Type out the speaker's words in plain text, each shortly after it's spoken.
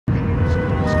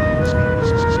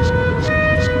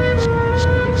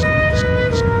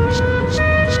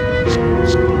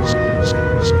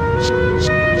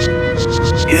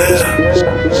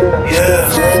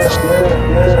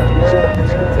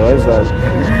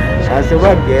I said,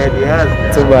 what get the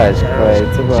ass? Too much, boy.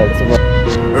 Too much, too much.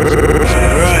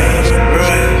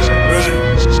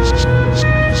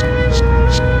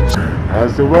 I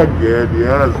said, what get the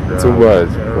ass? Too much,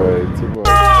 boy. Too much.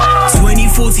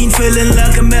 2014 feeling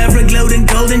like I'm Maverick, loading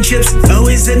golden chips.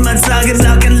 Always hit my target,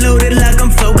 lock and loaded like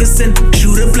I'm focusing.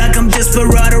 Shoot up like I'm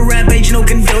Desperado, rampage, no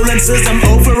condolences, I'm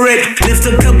over it. Lift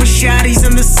a couple shotties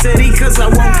in the city, cause I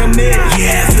won't commit.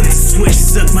 Yeah, flip the switch,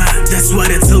 suck my, that's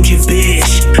what I told you,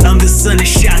 bitch. I'm the son of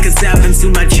shock, it's happened to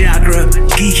my chakra.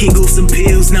 Kiki go some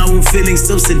pills, now I'm feeling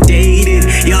so sedated.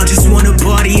 Y'all just wanna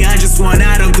party, I just want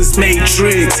out of this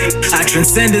matrix. I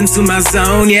transcend into my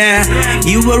zone, yeah.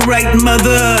 You were right,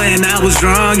 mother, and I was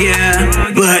wrong,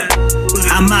 yeah. But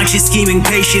I'm out here scheming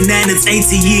patient, and it's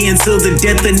ATE until the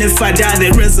death, and if I die,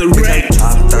 they resurrect.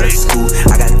 Dropped out of school,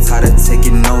 I got tired of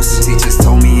taking notes. Teachers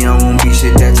told me I won't be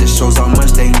shit, that just shows how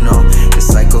much they know. The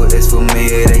cycle is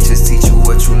familiar, they just teach you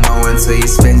what you know until you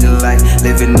spend your life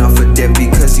living off of debt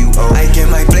because you owe. I get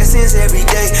my blessings every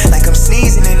day, like I'm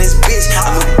sneezing in this bitch.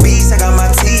 I'm a beast, I got my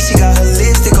teeth, she got her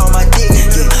lipstick on my dick.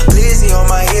 Yeah, blizzy on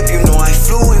my hip, you know I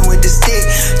flew in with the stick.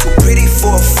 Too pretty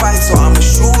for a fight, so I'ma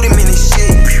shoot him in his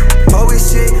shit. Always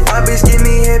shit, my bitch give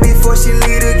me head before she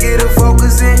leave to get her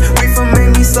focus in. Reefer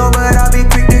make me slow, but I be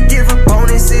quick to give her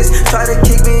bonuses. Try to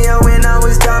kick me out when I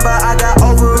was down, but I got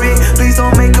over it. Please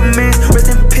don't make amends, rest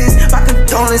in peace, my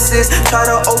condolences. Try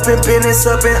to open business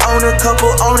up and own a couple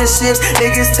ownerships.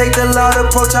 Niggas take the loud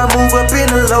approach, I move up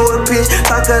in a lower pitch.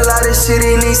 Talk a lot of shit,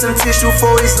 he need some tissue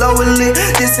for his lower lip.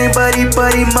 This ain't buddy,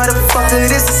 motherfucker,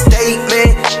 this a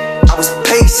statement. I was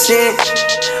patient,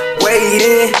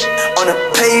 waiting on the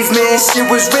pavement, shit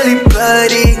was really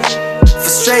bloody,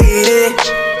 frustrated,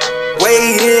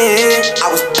 waiting, I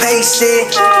was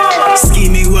patient.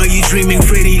 Scheming while you dreaming,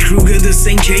 Freddy Krueger, this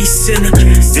ain't Jason.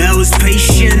 I was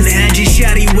patient, had your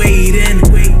shotty waiting.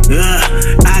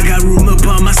 I got room up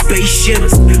on my spaceship.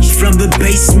 From the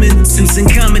basement, suits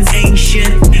and common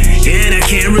ancient. And I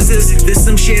can't resist, there's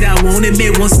some shit I won't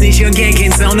admit. Won't snitch, your gang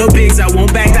can't tell no pigs. I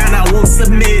won't back down, I won't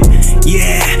submit.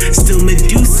 Yeah, still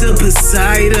Medusa,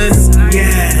 Poseidon.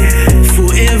 Yeah,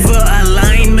 forever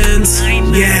alignment.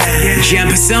 Yeah,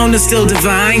 jampersona still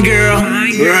divine, girl.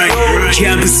 Right,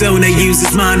 jampersona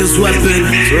uses mind as weapon.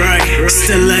 Right,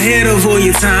 still ahead of all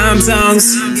your time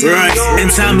zones. Right,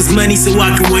 and time is money, so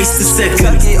I can waste a second.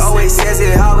 Chucky always says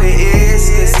it how it is,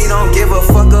 cause he don't give a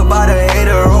fuck about a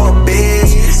hater or a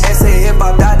bitch. And say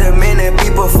hip-hop died the minute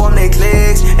people form their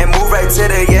cliques and move right to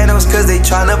the ghettos cause they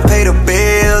tryna pay the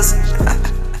bills.